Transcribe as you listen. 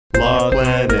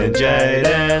Lachlan and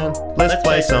Jaden. Let's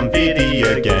play some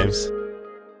video games.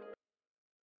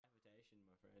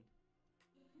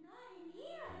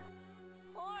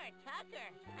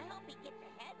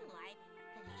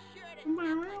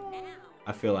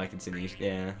 I feel like it's an issue.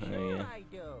 Yeah, oh yeah.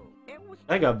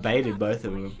 I think I baited both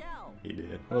of them. He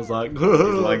did. I was like, He's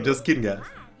like, just kidding, guys.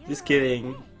 Just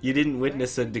kidding. You didn't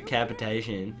witness a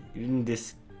decapitation. You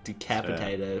didn't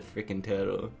decapitate a freaking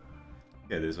turtle.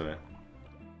 Yeah, this way.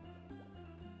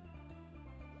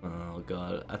 Oh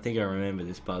god, I think I remember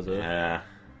this puzzle. Yeah.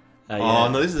 Yeah. Oh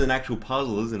no, this is an actual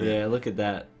puzzle, isn't it? Yeah, look at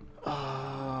that.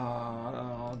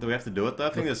 Oh, do we have to do it though? I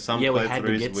think there's some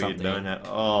playthroughs where you don't have.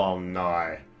 Oh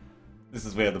no. This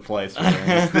is where the playthrough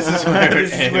ends. This is where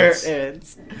it ends. Where it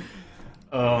ends.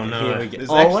 Oh no.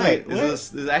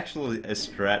 There's actually a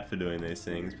strat for doing these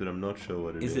things, but I'm not sure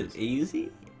what it is. Is it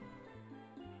easy?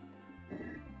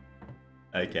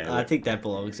 Okay. I think that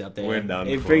belongs up there. We're done.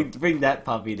 Hey, bring that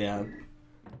puppy down.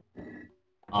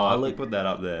 Oh, look, put that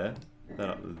up there.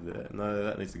 That up there. No,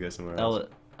 that needs to go somewhere else.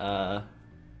 What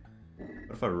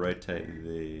if I rotate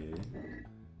the?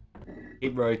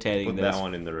 Keep rotating. Put that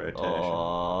one in the rotation.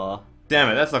 Oh. Damn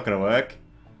it, that's not gonna work.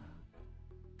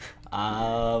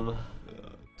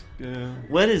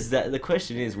 Where does that? The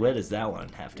question is, where does that one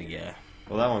have to go?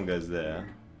 Well, that one goes there.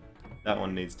 That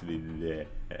one needs to be there.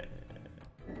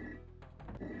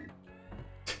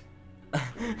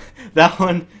 That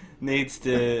one needs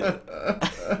to.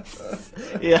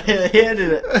 Yeah, hand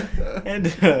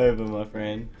it over, my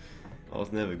friend. I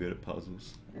was never good at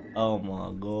puzzles. Oh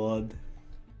my god.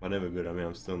 By never good, I mean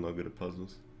I'm still not good at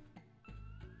puzzles.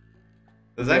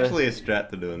 There's actually a strat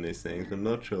to doing these things, but I'm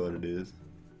not sure what it is.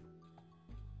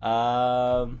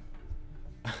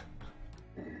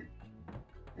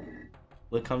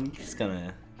 Look, I'm just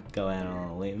gonna go out on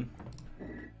a limb.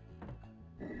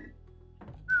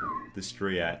 The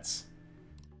striats.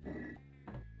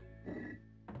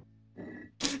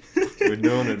 We're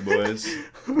doing it, boys.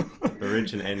 We're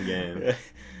reaching end game.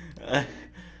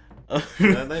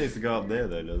 That needs to go up there,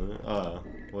 though, doesn't it? Oh,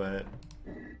 wait.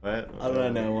 Wait. I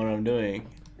don't know what I'm doing.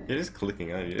 You're just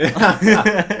clicking, aren't you?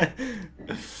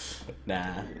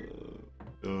 Nah.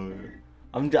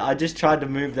 I just tried to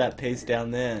move that piece down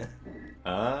there.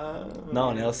 No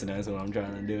one else knows what I'm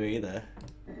trying to do either.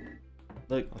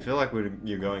 Look. I feel like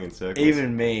you're going in circles.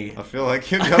 Even me. I feel like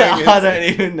you're going in circles. I don't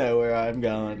even know where I'm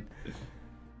going.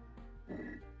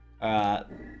 Alright.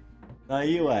 No,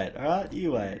 you wait. Alright,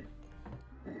 you wait.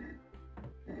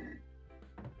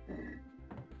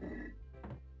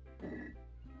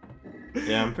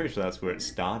 Yeah, I'm pretty sure that's where it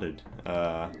started.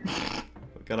 I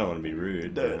don't want to be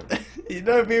rude. You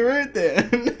don't be rude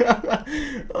then.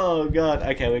 Oh god.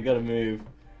 Okay, we gotta move.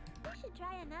 We should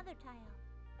try another tile.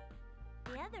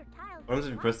 The other tile. What happens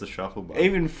if you press the shuffle button?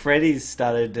 Even Freddy's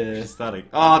started to. It's starting.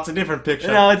 Oh, it's a different picture.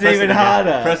 No, it's even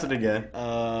harder. Press it again.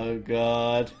 Oh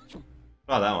god.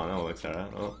 Oh, that one. That looks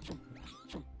alright. Oh.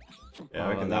 Yeah, I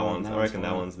reckon that one's. I reckon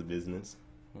that one's the business.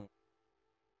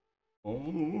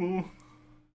 Oh.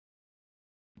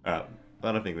 Alright,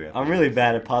 I don't think we have. I'm really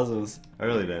bad at puzzles. I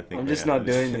really don't think. I'm just not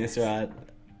doing this right.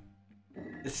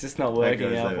 It's just not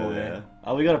working out for me.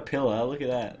 Oh, we got a pillar. Look at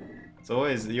that. It's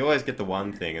always you always get the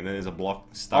one thing, and then there's a block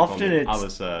stuck on the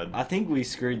other side. I think we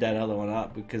screwed that other one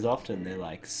up because often they're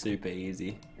like super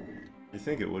easy. You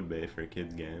think it would be for a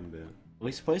kid's game, but Are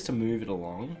we supposed to move it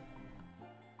along?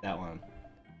 That one.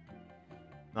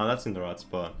 No, that's in the right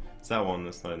spot. It's that one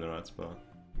that's not in the right spot.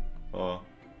 Oh.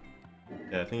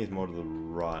 Yeah, I think he's more to the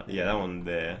right. Yeah, that one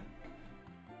there.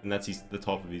 And that's the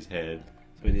top of his head.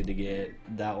 So we need to get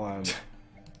that one.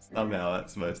 Somehow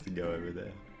that's supposed to go over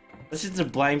there. That's just a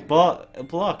blank block.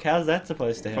 How's that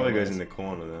supposed to happen? Probably goes in the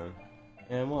corner though.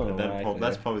 Yeah, more than likely.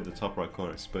 That's probably the top right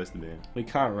corner it's supposed to be in. We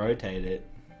can't rotate it.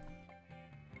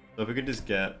 So if we could just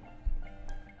get...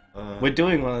 We're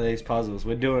doing one of these puzzles.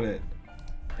 We're doing it.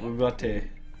 We've got to.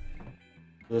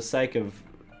 For the sake of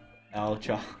our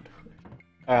child.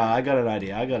 Alright, I got an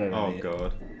idea. idea. Oh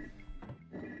god.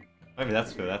 Maybe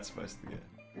that's where that's supposed to go.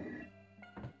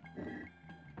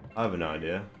 I have an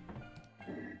idea.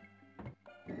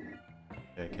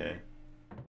 Okay.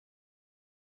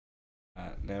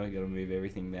 Alright, now we gotta move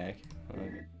everything back.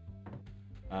 Okay.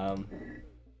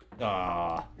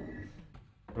 I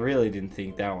really didn't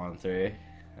think that one through.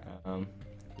 You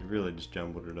really just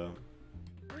jumbled it up.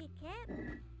 We can't.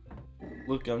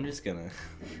 Look, I'm just gonna...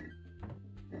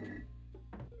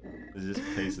 There's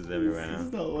just pieces everywhere now. This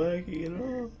is not working at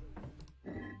all.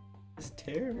 It's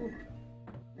terrible.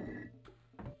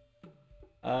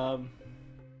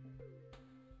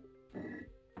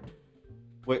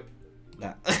 Wait.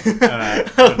 Nah.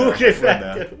 Alright. We'll get back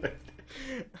to it.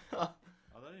 I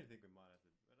don't even think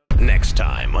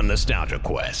time on Nostalgia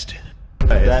Quest.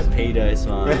 That pedo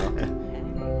smile.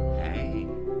 Hey.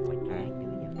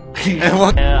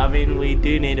 Yeah, I mean, we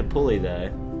do need a pulley though.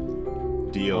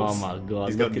 Deals. Oh my god,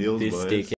 He's look got at deals, this boys. stick.